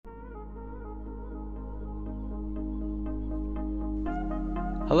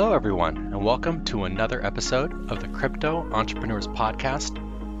Hello, everyone, and welcome to another episode of the Crypto Entrepreneurs Podcast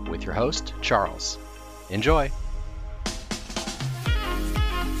with your host, Charles. Enjoy.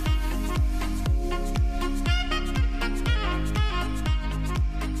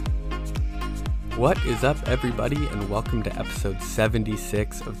 What is up, everybody, and welcome to episode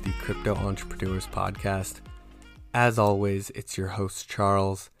 76 of the Crypto Entrepreneurs Podcast. As always, it's your host,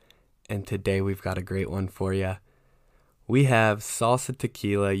 Charles, and today we've got a great one for you. We have Salsa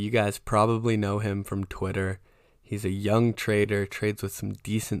Tequila. You guys probably know him from Twitter. He's a young trader, trades with some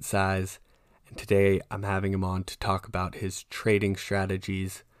decent size, and today I'm having him on to talk about his trading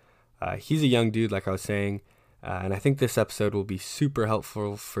strategies. He's a young dude, like I was saying, and I think this episode will be super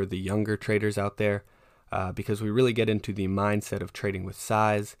helpful for the younger traders out there because we really get into the mindset of trading with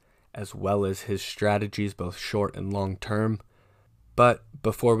size as well as his strategies, both short and long term. But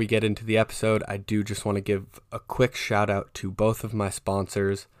before we get into the episode, I do just want to give a quick shout out to both of my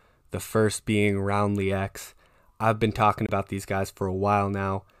sponsors, the first being RoundlyX. I've been talking about these guys for a while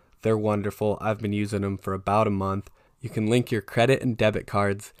now. They're wonderful. I've been using them for about a month. You can link your credit and debit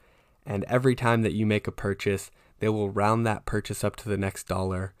cards, and every time that you make a purchase, they will round that purchase up to the next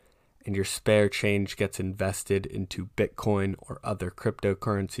dollar, and your spare change gets invested into Bitcoin or other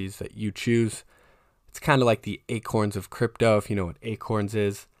cryptocurrencies that you choose. It's kind of like the acorns of crypto, if you know what acorns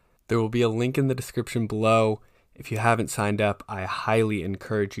is. There will be a link in the description below. If you haven't signed up, I highly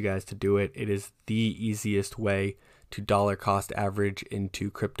encourage you guys to do it. It is the easiest way to dollar cost average into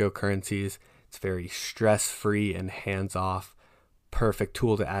cryptocurrencies. It's very stress-free and hands-off. Perfect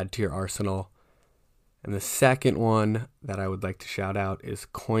tool to add to your arsenal. And the second one that I would like to shout out is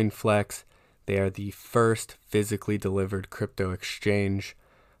CoinFlex. They are the first physically delivered crypto exchange.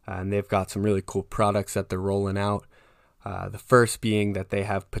 And they've got some really cool products that they're rolling out. The first being that they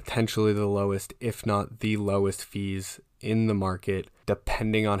have potentially the lowest, if not the lowest fees in the market,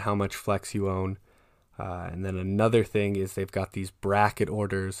 depending on how much Flex you own. And then another thing is they've got these bracket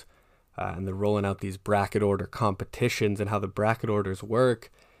orders, and they're rolling out these bracket order competitions. And how the bracket orders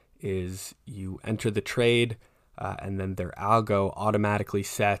work is you enter the trade, and then their algo automatically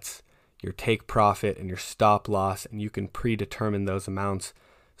sets your take profit and your stop loss, and you can predetermine those amounts.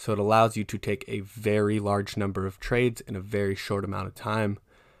 So it allows you to take a very large number of trades in a very short amount of time.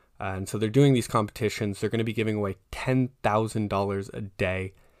 And so they're doing these competitions. They're going to be giving away $10,000 a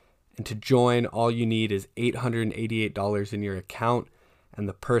day. And to join, all you need is $888 in your account. And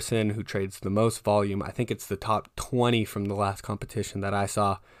the person who trades the most volume, I think it's the top 20 from the last competition that I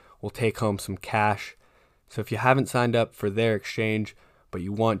saw, will take home some cash. So if you haven't signed up for their exchange, but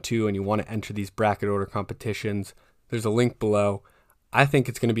you want to and you want to enter these bracket order competitions, there's a link below. I think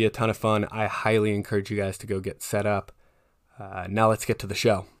it's going to be a ton of fun. I highly encourage you guys to go get set up. Now let's get to the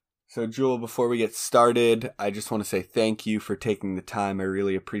show. So Jewel, before we get started, I just want to say thank you for taking the time. I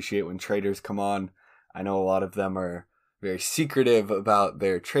really appreciate when traders come on. I know a lot of them are very secretive about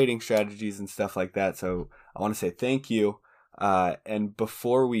their trading strategies and stuff like that. So I want to say thank you. And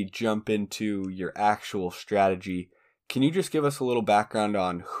before we jump into your actual strategy, can you just give us a little background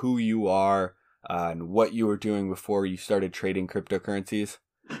on who you are, and what you were doing before you started trading cryptocurrencies?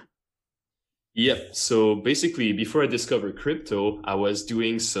 Yep. So basically, before I discovered crypto, I was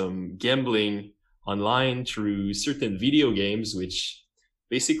doing some gambling online through certain video games, which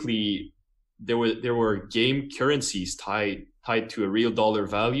basically there were game currencies tied to a real dollar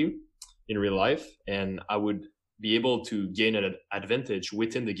value in real life, and I would be able to gain an advantage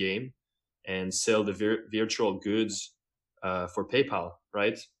within the game and sell the virtual goods for PayPal,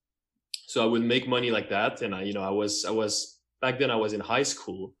 right? So I would make money like that, and I was back then I was in high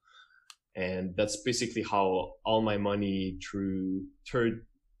school, and that's basically how all my money through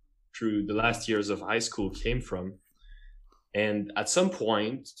the last years of high school came from. And at some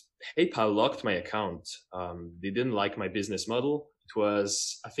point, PayPal locked my account. They didn't like my business model. I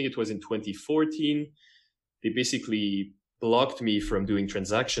think it was in 2014. They basically blocked me from doing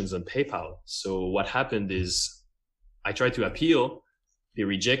transactions on PayPal. So what happened is I tried to appeal. They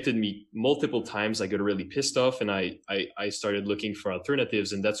rejected me multiple times. I got really pissed off, and I started looking for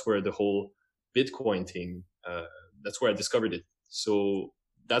alternatives, and that's where the whole Bitcoin thing, that's where I discovered it. So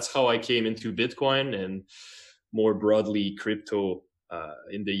that's how I came into Bitcoin and more broadly crypto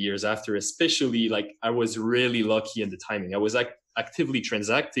in the years after. Especially, like, I was really lucky in the timing. I was actively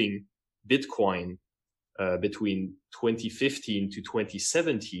transacting Bitcoin between 2015 to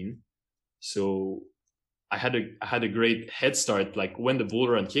 2017. So I had a great head start. Like, when the bull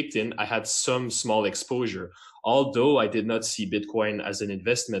run kicked in, I had some small exposure, although I did not see Bitcoin as an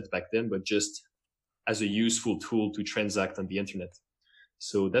investment back then, but just as a useful tool to transact on the internet.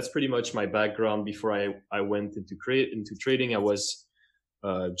 So that's pretty much my background. Before I went into trading, I was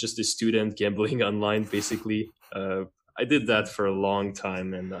just a student gambling online, basically. I did that for a long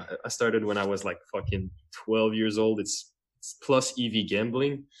time, and I started when I was like fucking 12 years old. It's plus EV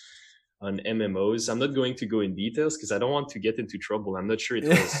gambling on MMOs. I'm not going to go in details because I don't want to get into trouble. I'm not sure it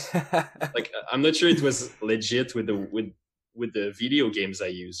was like I'm not sure it was legit with the video games I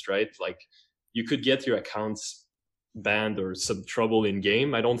used, right? Like you could get your accounts banned or some trouble in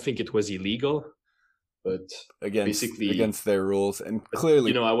game. I don't think it was illegal, but against their rules, and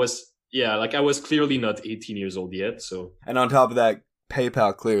clearly, I was clearly not 18 years old yet. So, and on top of that,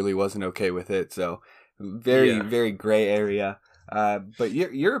 PayPal clearly wasn't okay with it. So, very gray area. But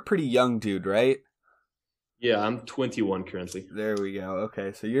you're a pretty young dude, right? Yeah, I'm 21 currently. There we go.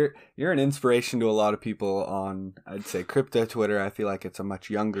 Okay, so you're an inspiration to a lot of people on, I'd say, crypto Twitter. I feel like it's a much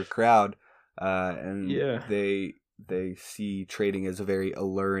younger crowd, and they see trading as a very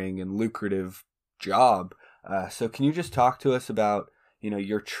alluring and lucrative job. So can you just talk to us about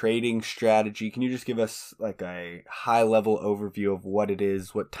your trading strategy? Can you just give us like a high level overview of what it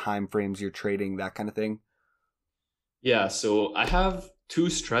is, what time frames you're trading, that kind of thing? Yeah, so I have two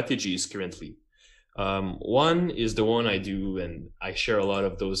strategies currently. One is the one I do, and I share a lot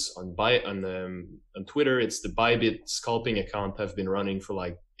of those on Twitter. It's the Bybit scalping account I've been running for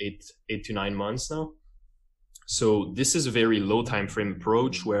like 8 to 9 months now. So this is a very low time frame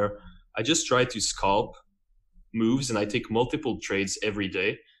approach where I just try to scalp moves, and I take multiple trades every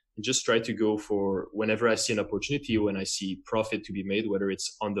day and just try to go for whenever I see an opportunity, when I see profit to be made, whether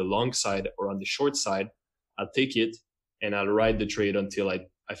it's on the long side or on the short side, I'll take it and I'll ride the trade until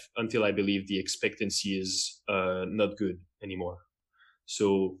I believe the expectancy is not good anymore.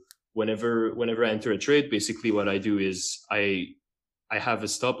 So whenever I enter a trade, basically what I do is I have a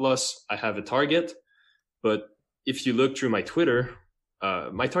stop loss, I have a target, but if you look through my Twitter,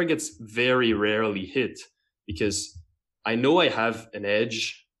 my targets very rarely hit because I know I have an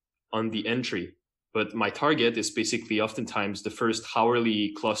edge on the entry, but my target is basically oftentimes the first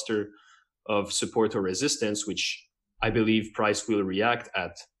hourly cluster of support or resistance, which I believe price will react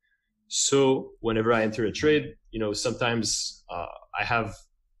at. So whenever I enter a trade, sometimes I have,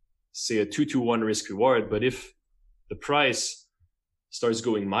 say, a 2-to-1 risk reward, but if the price starts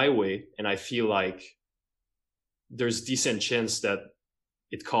going my way and I feel like there's decent chance that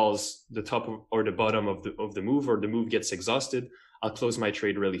it calls the top or the bottom of the move, or the move gets exhausted, I'll close my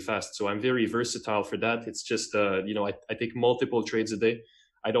trade really fast. So I'm very versatile for that. It's just, I take multiple trades a day.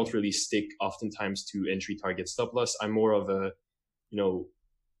 I don't really stick oftentimes to entry, target, stop loss. I'm more of a,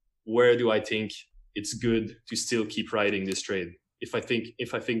 where do I think it's good to still keep riding this trade? If I think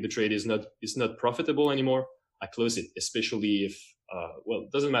the trade is not profitable anymore, I close it, especially if,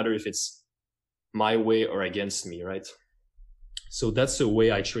 it doesn't matter if it's my way or against me, right? So that's the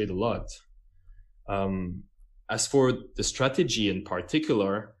way I trade a lot. As for the strategy in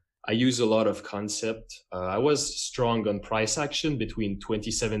particular, I use a lot of concept. I was strong on price action between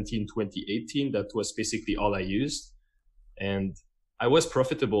 2017, 2018. That was basically all I used. And I was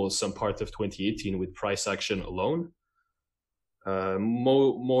profitable some part of 2018 with price action alone.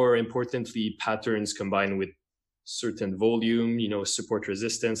 More importantly, patterns combined with certain volume, support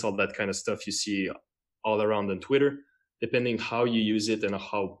resistance, all that kind of stuff you see all around on Twitter. Depending how you use it and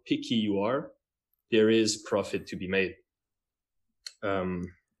how picky you are, there is profit to be made.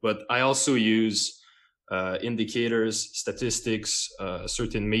 But I also use indicators, statistics,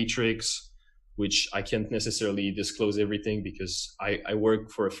 certain matrix, which I can't necessarily disclose everything because I work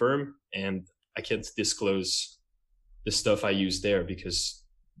for a firm and I can't disclose the stuff I use there because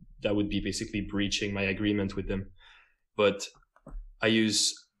that would be basically breaching my agreement with them. But I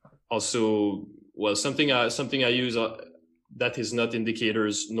use also, something I use that is not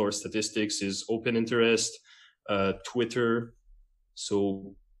indicators nor statistics is open interest, Twitter.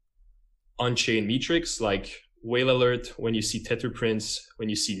 So on-chain metrics like whale alert, when you see tether prints, when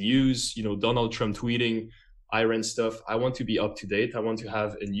you see news, Donald Trump tweeting, Iran stuff. I want to be up to date. I want to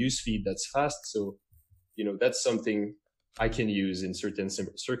have a news feed that's fast. So, that's something I can use in certain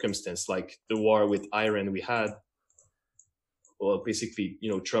circumstances, like the war with Iran we had. Well, basically,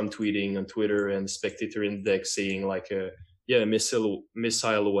 Trump tweeting on Twitter and Spectator Index saying like a missile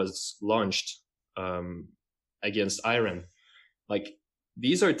was launched against Iran. Like,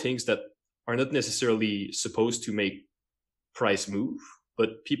 these are things that are not necessarily supposed to make price move,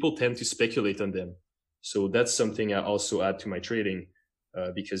 but people tend to speculate on them. So that's something I also add to my trading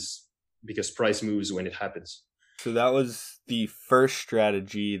because price moves when it happens. So that was the first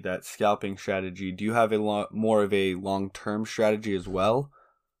strategy, that scalping strategy. Do you have more of a long-term strategy as well?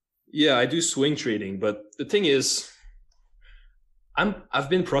 Yeah, I do swing trading, but the thing is, I've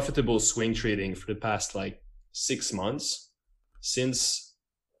been profitable swing trading for the past like 6 months since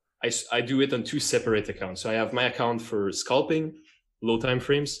I do it on two separate accounts. So I have my account for scalping, low time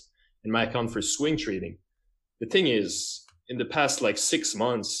frames, and my account for swing trading. The thing is, in the past like 6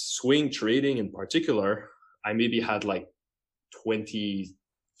 months, swing trading in particular, I maybe had like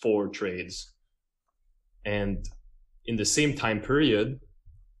 24 trades. And in the same time period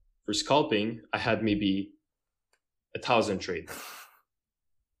for scalping, I had maybe 1,000 trades.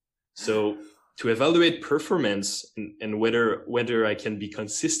 So to evaluate performance and whether I can be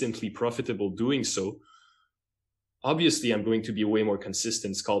consistently profitable doing so, obviously I'm going to be way more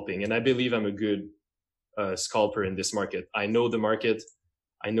consistent scalping. And I believe I'm a good scalper in this market. I know the market.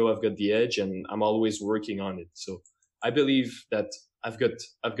 I know I've got the edge, and I'm always working on it. So I believe that I've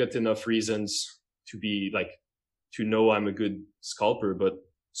got enough reasons to know I'm a good scalper. But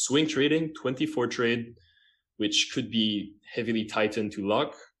swing trading, 24 trade, which could be heavily tightened to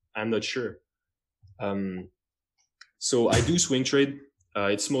luck, I'm not sure. So I do swing trade.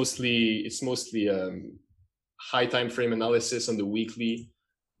 It's mostly high time frame analysis on the weekly,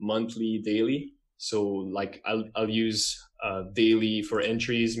 monthly, daily. So like I'll use daily for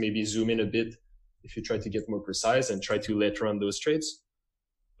entries, maybe zoom in a bit if you try to get more precise and try to let run those trades.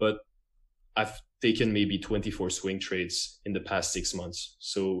 But I've taken maybe 24 swing trades in the past 6 months.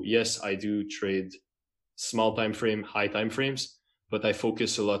 So yes, I do trade small time frame, high time frames, but I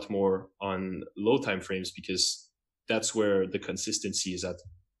focus a lot more on low time frames because that's where the consistency is at.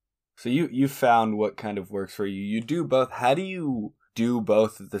 So you found what kind of works for you. You do both. How do you do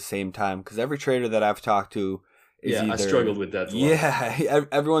both at the same time? Because every trader that I've talked to is either... I struggled with that. Yeah,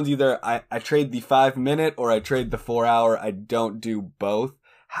 everyone's either I trade the 5 minute or I trade the 4 hour. I don't do both.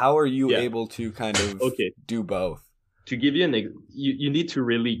 How are you able to kind of do both? To give you you need to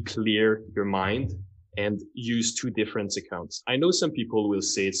really clear your mind and use two different accounts. I know some people will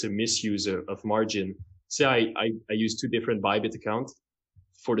say it's a misuse of margin. Say I use two different Bybit accounts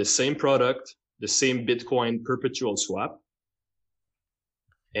for the same product, the same Bitcoin perpetual swap.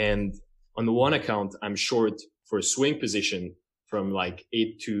 And on the one account, I'm short for a swing position from like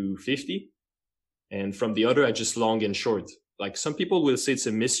 8 to 50. And from the other, I just long and short. Like some people will say it's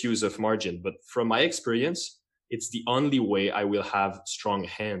a misuse of margin, but from my experience, it's the only way I will have strong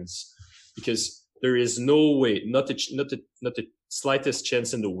hands, because there is no way, not the slightest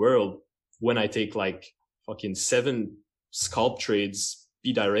chance in the world when I take like fucking 7 scalp trades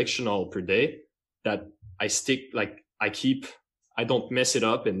bidirectional per day that I stick, like I don't mess it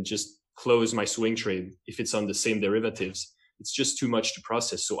up and just close my swing trade if it's on the same derivatives. It's just too much to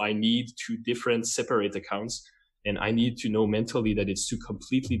process. So I need two different separate accounts, and I need to know mentally that it's two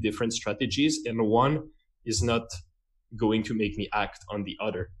completely different strategies, and one is not going to make me act on the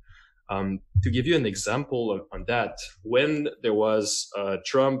other. To give you an example on that, when there was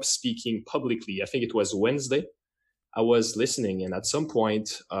Trump speaking publicly, I think it was Wednesday, I was listening, and at some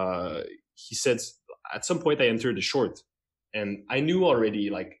point, he said, at some point I entered a short, and I knew already,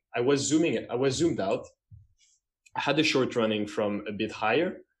 like I was zoomed out. I had the short running from a bit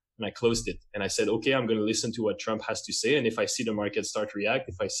higher, and I closed it. And I said, okay, I'm going to listen to what Trump has to say. And if I see the market start to react,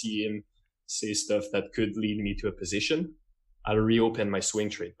 if I see him say stuff that could lead me to a position, I'll reopen my swing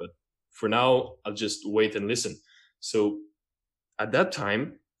trade. But for now, I'll just wait and listen. So at that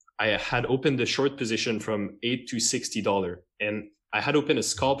time, I had opened the short position from $8 to $60. And I had opened a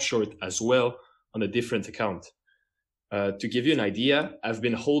scalp short as well on a different account. To give you an idea, I've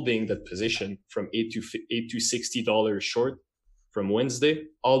been holding that position from $8 to $60 short from Wednesday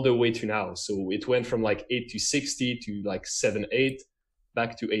all the way to now. So it went from like 8 to 60 to like 7, 8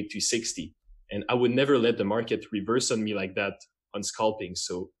 back to 8 to 60. And I would never let the market reverse on me like that on scalping.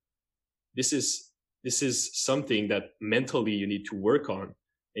 So this is something that mentally you need to work on,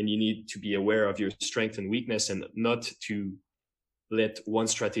 and you need to be aware of your strength and weakness and not to let one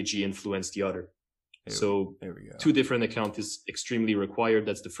strategy influence the other. So there we go. 2 different accounts is extremely required.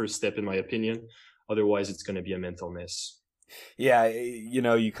 That's the first step in my opinion. Otherwise, it's going to be a mental mess. Yeah,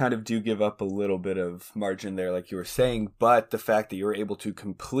 you kind of do give up a little bit of margin there, like you were saying, but the fact that you're able to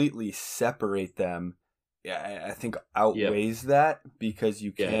completely separate them, I think outweighs that, because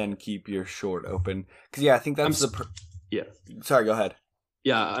you can keep your short open. Because, I think that's Sorry, go ahead.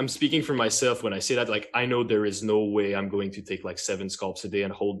 Yeah, I'm speaking for myself when I say that. Like, I know there is no way I'm going to take like 7 scalps a day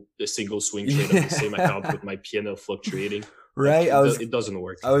and hold a single swing trade on the same account with my P&L fluctuating. Right, like, it doesn't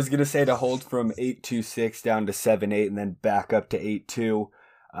work. I was gonna say to hold from 8.26 down to 7.8 and then back up to 8.2.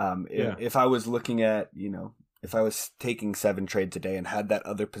 If I was looking at, if I was taking 7 trades a day and had that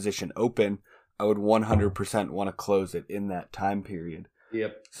other position open, I would 100% want to close it in that time period.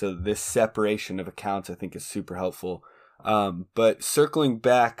 Yep. So this separation of accounts, I think, is super helpful. But circling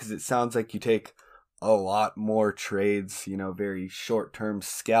back, because it sounds like you take a lot more trades, very short-term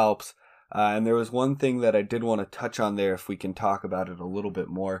scalps. And there was one thing that I did want to touch on there, if we can talk about it a little bit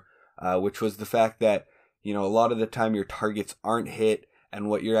more, which was the fact that, a lot of the time your targets aren't hit, and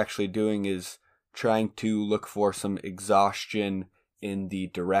what you're actually doing is trying to look for some exhaustion in the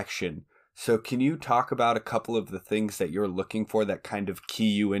direction. So can you talk about a couple of the things that you're looking for that kind of key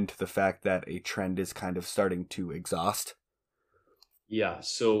you into the fact that a trend is kind of starting to exhaust? Yeah,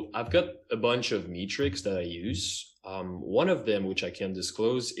 so I've got a bunch of metrics that I use. One of them, which I can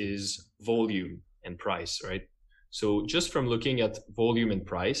disclose, is volume and price, right? So just from looking at volume and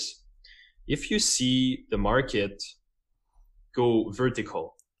price, if you see the market go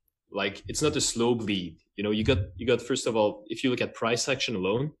vertical, like it's not a slow bleed, you got first of all, if you look at price action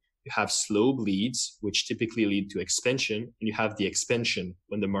alone, you have slow bleeds, which typically lead to expansion, and you have the expansion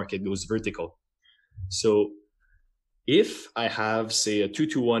when the market goes vertical. So if I have, say, a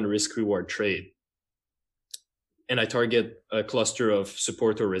 2-to-1 risk reward trade, and I target a cluster of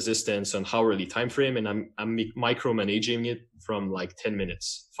support or resistance on hourly time frame, and I'm micromanaging it from like 10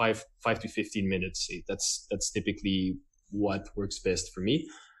 minutes, 5 to 15 minutes. That's typically what works best for me.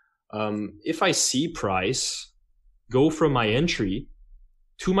 If I see price go from my entry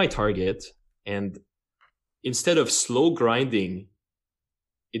to my target, and instead of slow grinding,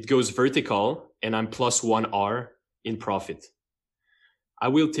 it goes vertical and I'm plus 1R in profit, I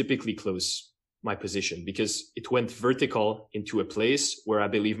will typically close my position because it went vertical into a place where I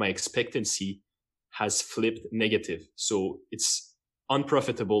believe my expectancy has flipped negative. So it's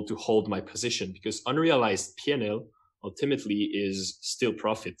unprofitable to hold my position because unrealized P&L ultimately is still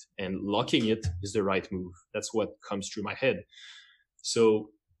profit, and locking it is the right move. That's what comes through my head. So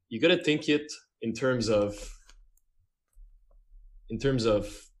you got to think it in terms of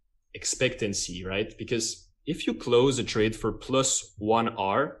expectancy, right? Because if you close a trade for plus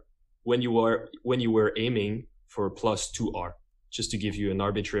 1R when you were aiming for plus 2R, just to give you an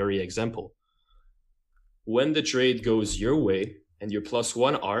arbitrary example, when the trade goes your way and you're plus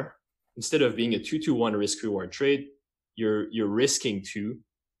 1R, instead of being a 2-to-1 risk reward trade, you're risking to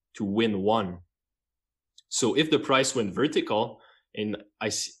win 1. So if the price went vertical,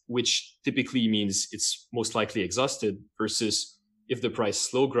 which typically means it's most likely exhausted, versus if the price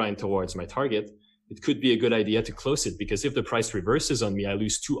slow grind towards my target, it could be a good idea to close it, because if the price reverses on me, I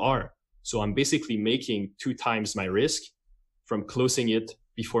lose 2R. So I'm basically making 2 times my risk from closing it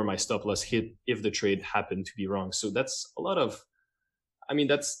before my stop loss hit if the trade happened to be wrong. So that's a lot of,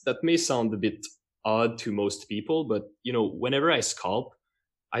 that may sound a bit odd to most people, but whenever I scalp,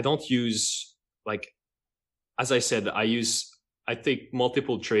 I don't use, like, as I said, I take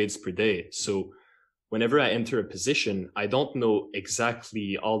multiple trades per day. So whenever I enter a position, I don't know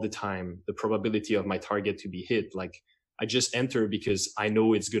exactly all the time the probability of my target to be hit. Like, I just enter because I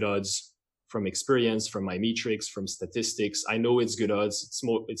know it's good odds from experience, from my metrics, from statistics. I know it's good odds.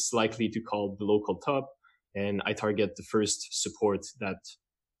 It's likely to call the local top, and I target the first support that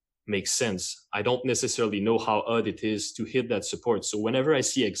makes sense. I don't necessarily know how odd it is to hit that support. So whenever I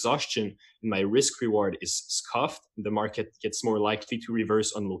see exhaustion and my risk reward is scuffed, the market gets more likely to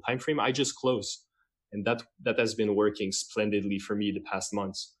reverse on low time frame, I just close. And that has been working splendidly for me the past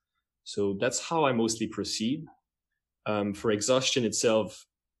months. So that's how I mostly proceed. For exhaustion itself,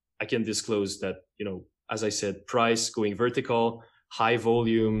 I can disclose that, as I said, price going vertical, high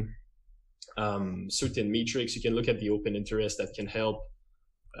volume, certain metrics. You can look at the open interest that can help.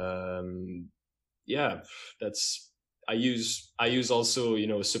 I use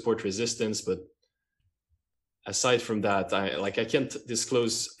also, support resistance, but aside from that, I can't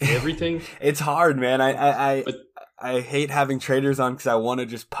disclose everything. It's hard, man. I hate having traders on because I want to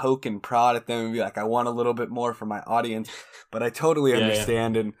just poke and prod at them and be like, I want a little bit more for my audience, but I totally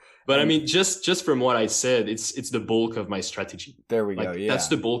understand. Yeah. But just from what I said, it's the bulk of my strategy. There we go. Yeah. That's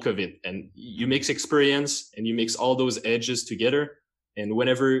the bulk of it. And you mix experience and you mix all those edges together. And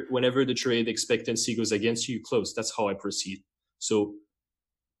whenever the trade expectancy goes against you, you close. That's how I proceed. So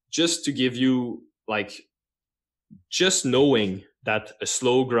just to give you, just knowing that a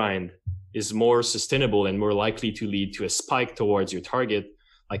slow grind is more sustainable and more likely to lead to a spike towards your target.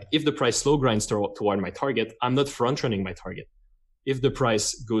 Like, if the price slow grinds toward my target, I'm not front running my target. If the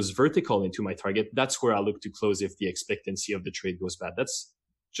price goes vertical into my target, that's where I look to close if the expectancy of the trade goes bad. That's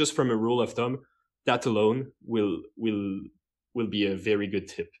just from a rule of thumb. That alone will be a very good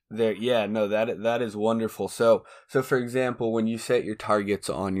tip. That is wonderful. So for example, when you set your targets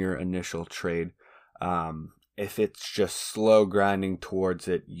on your initial trade, if it's just slow grinding towards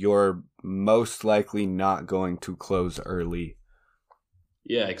it, you're most likely not going to close early.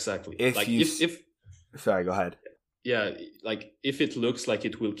 Yeah, exactly. Sorry, go ahead. yeah, like if it looks like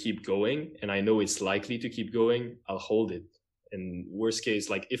it will keep going and I know it's likely to keep going, I'll hold it. And worst case,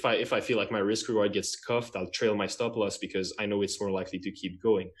 like if I feel like my risk reward gets cuffed, I'll trail my stop loss because I know it's more likely to keep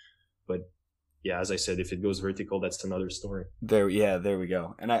going. But yeah, as I said, if it goes vertical, that's another story. There we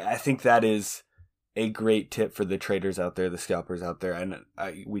go. And I think that is a great tip for the traders out there, the scalpers out there. And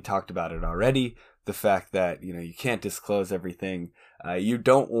we talked about it already. The fact that, you can't disclose everything. You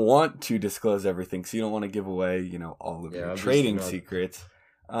don't want to disclose everything. So you don't want to give away, all of your trading secrets.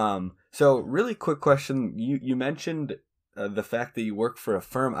 So really quick question. You mentioned the fact that you work for a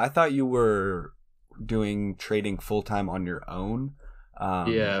firm. I thought you were doing trading full-time on your own.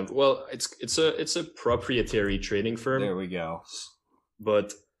 Yeah, well, it's a proprietary trading firm. There we go.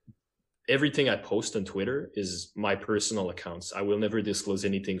 But everything I post on Twitter is my personal accounts. I will never disclose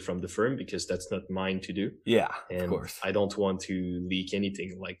anything from the firm because that's not mine to do. Yeah, and of course. I don't want to leak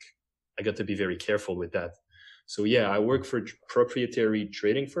anything. Like, I got to be very careful with that. So yeah, I work for a proprietary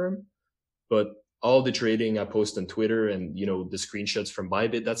trading firm, but all the trading I post on Twitter and, the screenshots from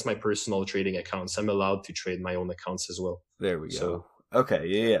Bybit, that's my personal trading accounts. I'm allowed to trade my own accounts as well. There we go. Okay,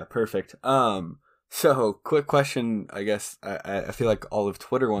 yeah, perfect. So quick question, I guess, I feel like all of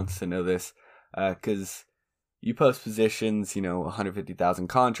Twitter wants to know this, because you post positions, 150,000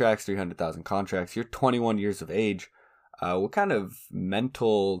 contracts, 300,000 contracts, you're 21 years of age. What kind of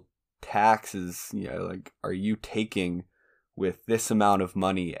mental taxes, are you taking with this amount of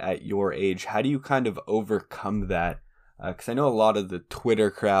money at your age? How do you kind of overcome that? Because I know a lot of the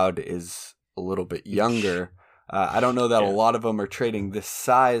Twitter crowd is a little bit younger. I don't know that a lot of them are trading this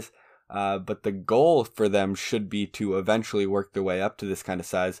size, but the goal for them should be to eventually work their way up to this kind of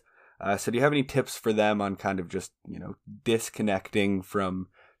size. So do you have any tips for them on kind of just, disconnecting from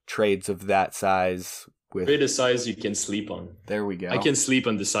trades of that size? Trade a size you can sleep on. There we go. I can sleep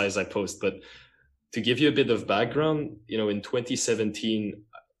on the size I post, but to give you a bit of background, in 2017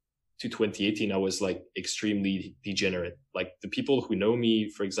 to 2018, I was like extremely degenerate. Like the people who know me,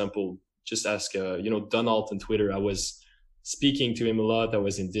 for example, just ask, Donald on Twitter. I was speaking to him a lot. I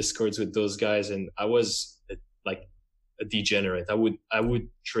was in Discords with those guys, and I was like a degenerate. I would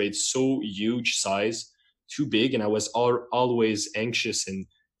trade so huge size, too big, and I was always anxious and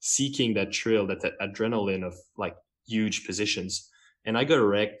seeking that thrill, that adrenaline of like huge positions. And I got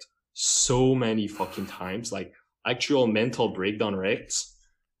wrecked so many fucking times, like actual mental breakdown wrecks,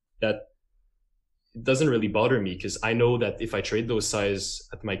 that it doesn't really bother me because I know that if I trade those size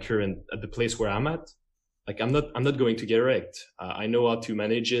at the place where I'm at, like I'm not going to get wrecked. I know how to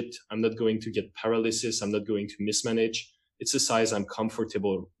manage it. I'm not going to get paralysis. I'm not going to mismanage. It's a size I'm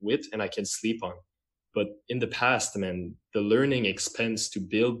comfortable with and I can sleep on. But in the past, man, the learning expense to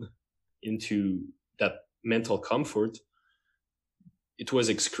build into that mental comfort, it was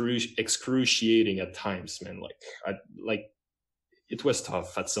excruciating at times, man. It was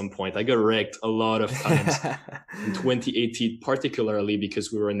tough at some point. I got wrecked a lot of times in 2018, particularly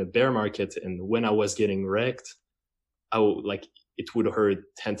because we were in a bear market. And when I was getting wrecked, it would hurt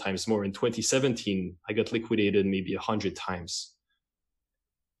 10 times more. In 2017, I got liquidated maybe 100 times.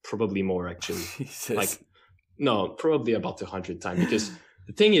 Probably more, actually. Jesus. Probably about 100 times. Because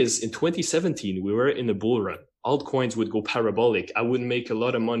the thing is, in 2017, we were in a bull run. Altcoins would go parabolic. I would make a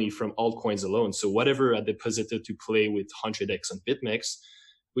lot of money from altcoins alone. So whatever I deposited to play with 100x on BitMEX,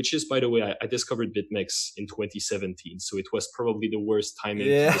 which is, by the way, I discovered BitMEX in 2017. So it was probably the worst timing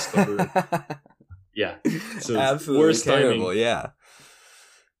to discover. Yeah. So absolutely worst terrible. Timing. Yeah.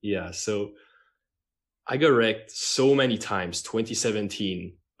 Yeah. So I got wrecked so many times,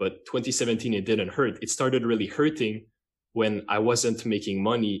 2017, but 2017, it didn't hurt. It started really hurting when I wasn't making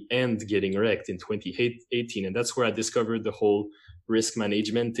money and getting wrecked in 2018. And that's where I discovered the whole risk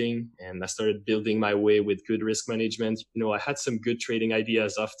management thing. And I started building my way with good risk management. I had some good trading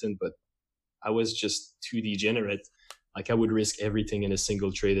ideas often, but I was just too degenerate. Like I would risk everything in a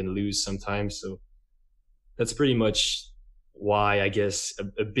single trade and lose sometimes. So that's pretty much why, I guess,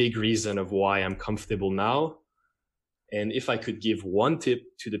 a big reason of why I'm comfortable now. And if I could give one tip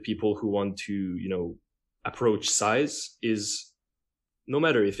to the people who want to, approach size, is no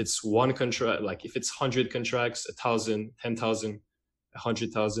matter if it's one contract, like if it's 100 contracts, 1,000, 10,000,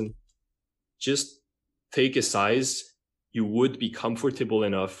 100,000, just take a size you would be comfortable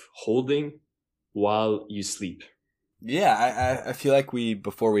enough holding while you sleep. Yeah, I feel like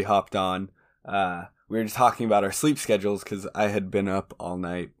before we hopped on, we were just talking about our sleep schedules because I had been up all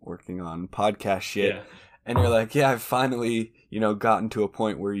night working on podcast shit. Yeah. And you're like, yeah, I've finally, gotten to a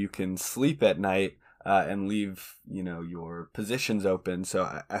point where you can sleep at night and leave, your positions open.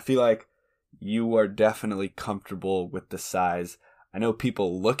 So I feel like you are definitely comfortable with the size. I know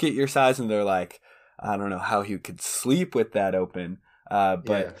people look at your size and they're like, I don't know how he could sleep with that open. But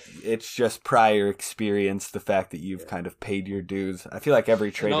Yeah. it's just prior experience, the fact that you've kind of paid your dues. I feel like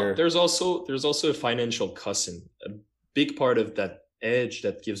every trader. There's also a financial cousin. A big part of that edge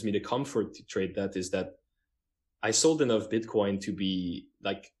that gives me the comfort to trade that is that I sold enough Bitcoin to be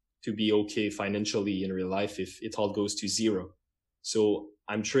okay financially in real life if it all goes to zero. So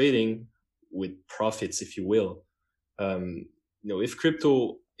I'm trading with profits, if you will. If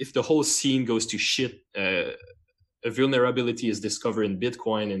the whole scene goes to shit, a vulnerability is discovered in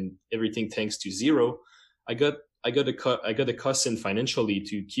Bitcoin and everything tanks to zero, I got a cousin financially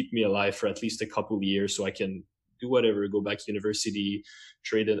to keep me alive for at least a couple of years, so I can do whatever, go back to university,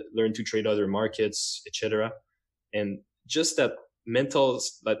 learn to trade other markets, etc. And just that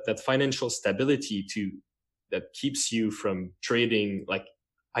financial stability that keeps you from trading. Like,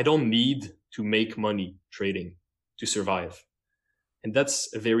 I don't need to make money trading to survive. And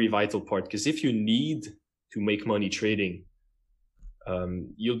that's a very vital part, because if you need to make money trading,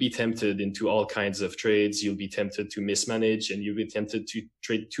 you'll be tempted into all kinds of trades. You'll be tempted to mismanage, and you'll be tempted to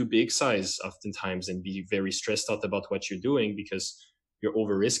trade too big size oftentimes and be very stressed out about what you're doing because you're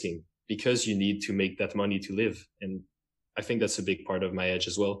over risking, because you need to make that money to live. And I think that's a big part of my edge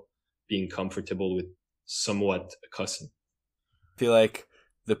as well, being comfortable with somewhat a cousin. I feel like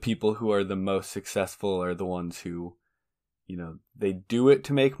the people who are the most successful are the ones who, they do it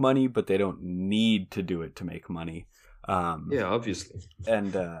to make money, but they don't need to do it to make money. Yeah, obviously.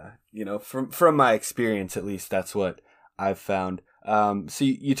 And, from my experience, at least, that's what I've found. So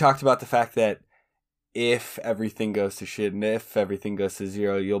you talked about the fact that if everything goes to shit and if everything goes to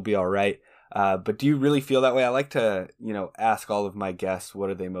zero, you'll be all right. But do you really feel that way? I like to, ask all of my guests, what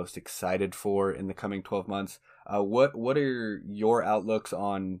are they most excited for in the coming 12 months? What are your outlooks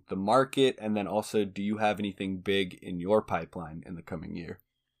on the market? And then also, do you have anything big in your pipeline in the coming year?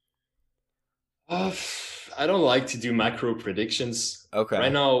 I don't like to do macro predictions. Okay.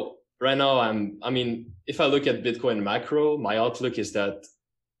 Right now, if I look at Bitcoin macro, my outlook is that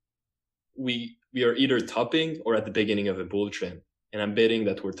we are either topping or at the beginning of a bull trend. And I'm betting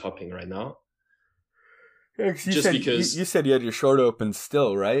that we're topping right now. Because you said you had your short open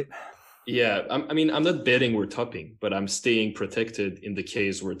still, right? Yeah, I'm not betting we're topping, but I'm staying protected in the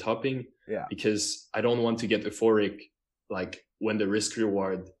case we're topping. Yeah. Because I don't want to get euphoric, like when the risk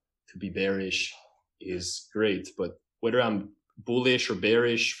reward to be bearish is great. But whether I'm bullish or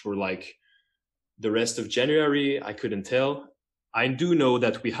bearish for like the rest of January, I couldn't tell. I do know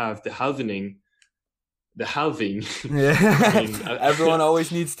that we have the halving. Yeah. Everyone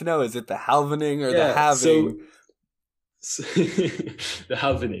always needs to know, is it the halvening or the halving? So the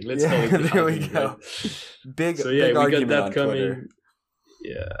halvening. Let's call it the there halvening, we go. Right? Big we argument got that on coming. Twitter.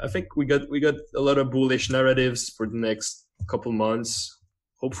 Yeah, I think we got a lot of bullish narratives for the next couple months.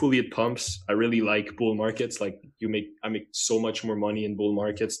 Hopefully it pumps. I really like bull markets. Like I make so much more money in bull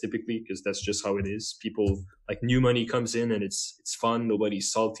markets typically, because that's just how it is. People, like, new money comes in and it's fun.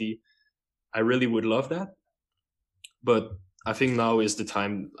 Nobody's salty. I really would love that. But I think now is the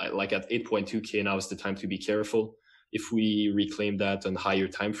time, like at 8.2K, now is the time to be careful. If we reclaim that on higher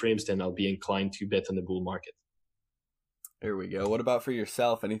timeframes, then I'll be inclined to bet on the bull market. There we go. What about for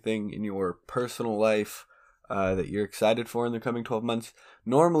yourself? Anything in your personal life that you're excited for in the coming 12 months?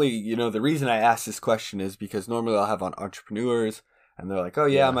 Normally, the reason I ask this question is because normally I'll have on entrepreneurs and they're like, oh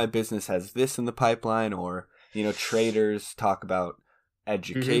yeah, my business has this in the pipeline, or, traders talk about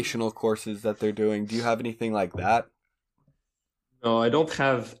educational courses that they're doing. Do you have anything like that? No, I don't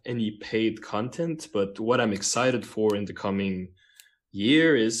have any paid content, but what I'm excited for in the coming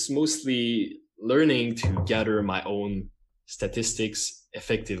year is mostly learning to gather my own statistics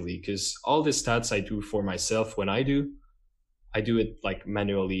effectively, because all the stats I do for myself, when I do it like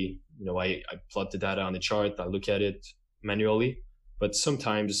manually. I plot the data on the chart, I look at it manually, but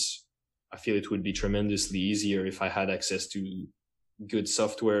sometimes I feel it would be tremendously easier if I had access to good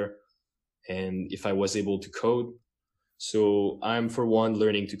software and if I was able to code. So I'm, for one,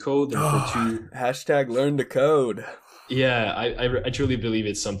 learning to code, and for two, #learn to code. Yeah, I truly believe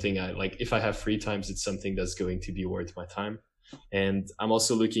it's something I like. If I have free times, it's something that's going to be worth my time. And I'm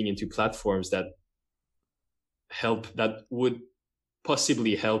also looking into platforms that would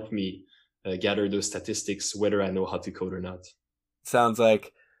possibly help me gather those statistics, whether I know how to code or not. Sounds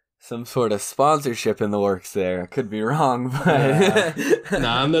like some sort of sponsorship in the works there. I could be wrong, but no,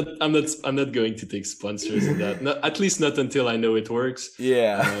 I'm not going to take sponsors in that. At least not until I know it works.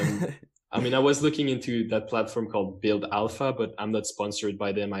 Yeah. I was looking into that platform called Build Alpha, but I'm not sponsored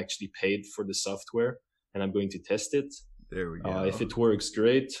by them. I actually paid for the software and I'm going to test it. There we go. If it works,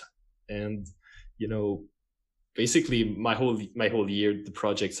 great. And, basically my whole year, the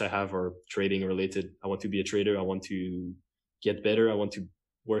projects I have are trading related. I want to be a trader. I want to get better. I want to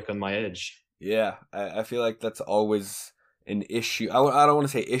work on my edge. Yeah, I feel like that's always an issue. I don't want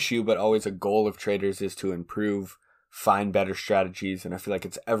to say issue, but always a goal of traders is to improve, find better strategies, and I feel like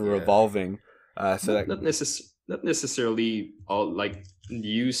it's ever Yeah. evolving. So not, that not necessarily all like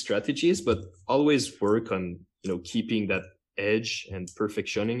new strategies, but always work on keeping that edge and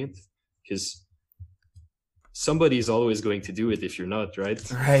perfectioning it, because somebody's always going to do it if you're not,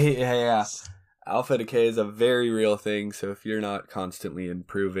 right? right, yeah. Alpha decay is a very real thing. So if you're not constantly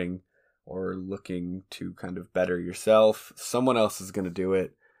improving or looking to kind of better yourself, someone else is going to do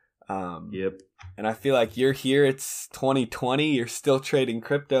it. Yep. And I feel like you're here. It's 2020. You're still trading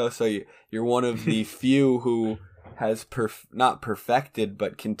crypto, so you're one of the few who has not perfected,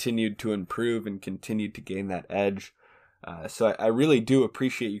 but continued to improve and continued to gain that edge. So I really do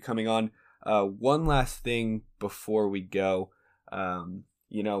appreciate you coming on. One last thing before we go,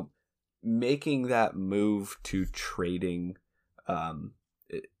 making that move to trading,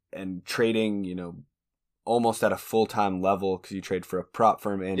 and trading, almost at a full-time level because you trade for a prop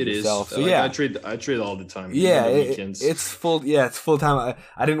firm and It yourself. is. So Like, yeah, I trade all the time. yeah, even on weekends. it's full. Yeah, it's full time.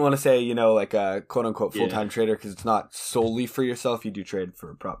 I didn't want to say like a quote unquote full time Yeah. trader because it's not solely for yourself. You do trade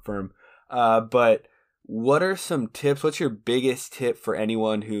for a prop firm. But what are some tips? What's your biggest tip for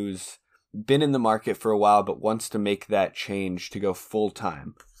anyone who's been in the market for a while but wants to make that change to go full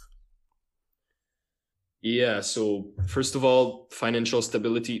time? Yeah. So first of all, financial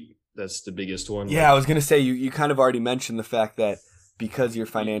stability. That's the biggest one. Yeah, I was gonna say you kind of already mentioned the fact that because you're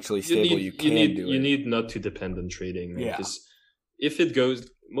financially stable, you can do it. You need not to depend on trading, right? Yeah. Because if it goes,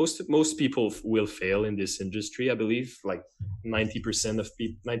 most people will fail in this industry. I believe like 90% of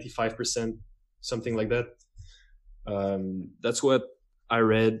people, 95%, something like that. That's what I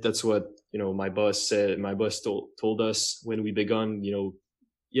read. That's what my boss said. My boss told us when we began.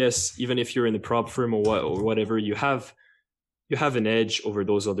 Yes, even if you're in a prop firm or whatever, you have an edge over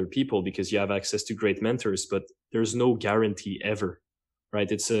those other people because you have access to great mentors, but there's no guarantee ever, right?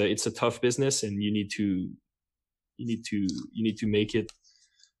 It's a tough business, and you need to make it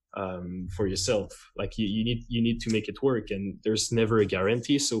for yourself. Like you need to make it work, and there's never a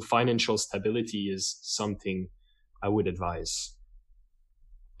guarantee. So financial stability is something I would advise.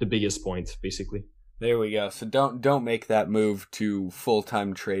 The biggest point, basically. There we go. So don't make that move to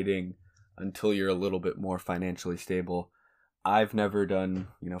full-time trading until you're a little bit more financially stable. I've never done,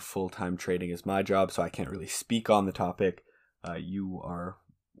 full-time trading as my job, so I can't really speak on the topic. You are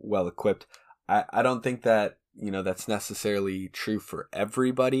well equipped. I don't think that, that's necessarily true for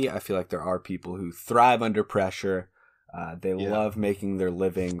everybody. I feel like there are people who thrive under pressure. They love making their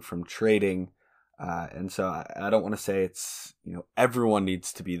living from trading. And so I don't want to say it's, everyone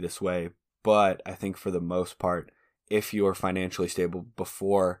needs to be this way, but I think for the most part, if you're financially stable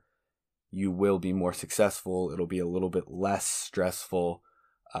before, you will be more successful. It'll be a little bit less stressful.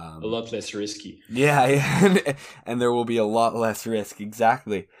 A lot less risky. Yeah, and there will be a lot less risk.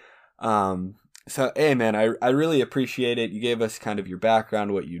 Exactly. So, hey, man, I really appreciate it. You gave us kind of your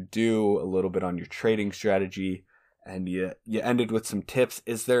background, what you do, a little bit on your trading strategy, and you ended with some tips.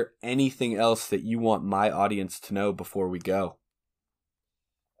 Is there anything else that you want my audience to know before we go?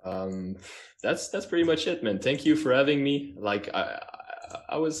 That's pretty much it, man. Thank you for having me. Like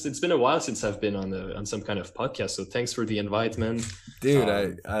it's been a while since I've been on some kind of podcast, so thanks for the invite, man. Dude,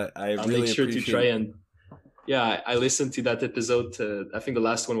 I I'll really make sure to appreciate try it. and I listened to that episode. I think the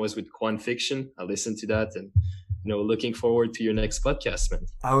last one was with Quan Fiction. I listened to that, and looking forward to your next podcast, man.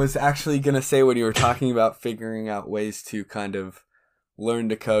 I was actually gonna say, when you were talking about figuring out ways to kind of learn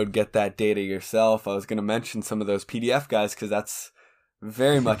to code, get that data yourself, I was gonna mention some of those PDF guys because that's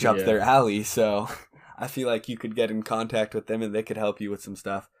very much up Yeah. their alley. So I feel like you could get in contact with them and they could help you with some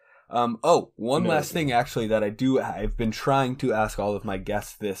stuff. One last thing actually that I've been trying to ask all of my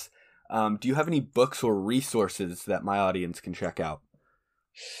guests this. Do you have any books or resources that my audience can check out?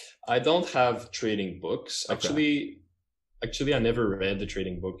 I don't have trading books. Okay. Actually, I never read the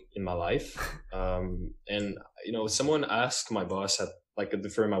trading book in my life. And someone asked my boss at the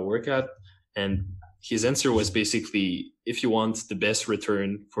firm I work at, and his answer was basically, if you want the best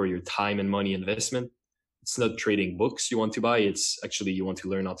return for your time and money investment, it's not trading books you want to buy. It's actually you want to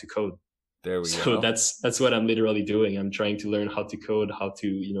learn how to code. There we So go. that's what I'm literally doing. I'm trying to learn how to code, how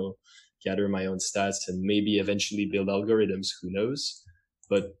to gather my own stats, and maybe eventually build algorithms. Who knows?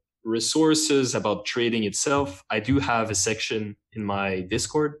 But resources about trading itself, I do have a section in my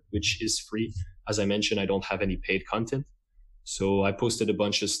Discord which is free. As I mentioned, I don't have any paid content, so I posted a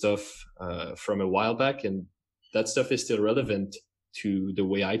bunch of stuff from a while back, and that stuff is still relevant to the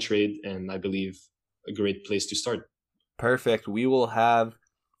way I trade, and I believe a great place to start. Perfect. We will have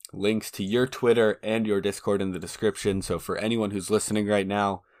links to your Twitter and your Discord in the description. So for anyone who's listening right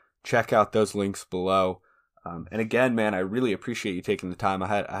now, check out those links below. And again, man, I really appreciate you taking the time. I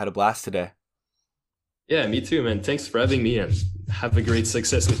had a blast today. Yeah, me too, man. Thanks for having me, and have a great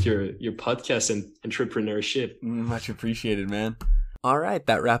success with your podcast and entrepreneurship. Much appreciated, man. All right,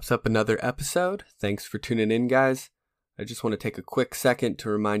 that wraps up another episode. Thanks for tuning in, guys. I just want to take a quick second to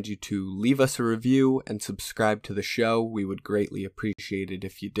remind you to leave us a review and subscribe to the show. We would greatly appreciate it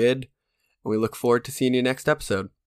if you did. And we look forward to seeing you next episode.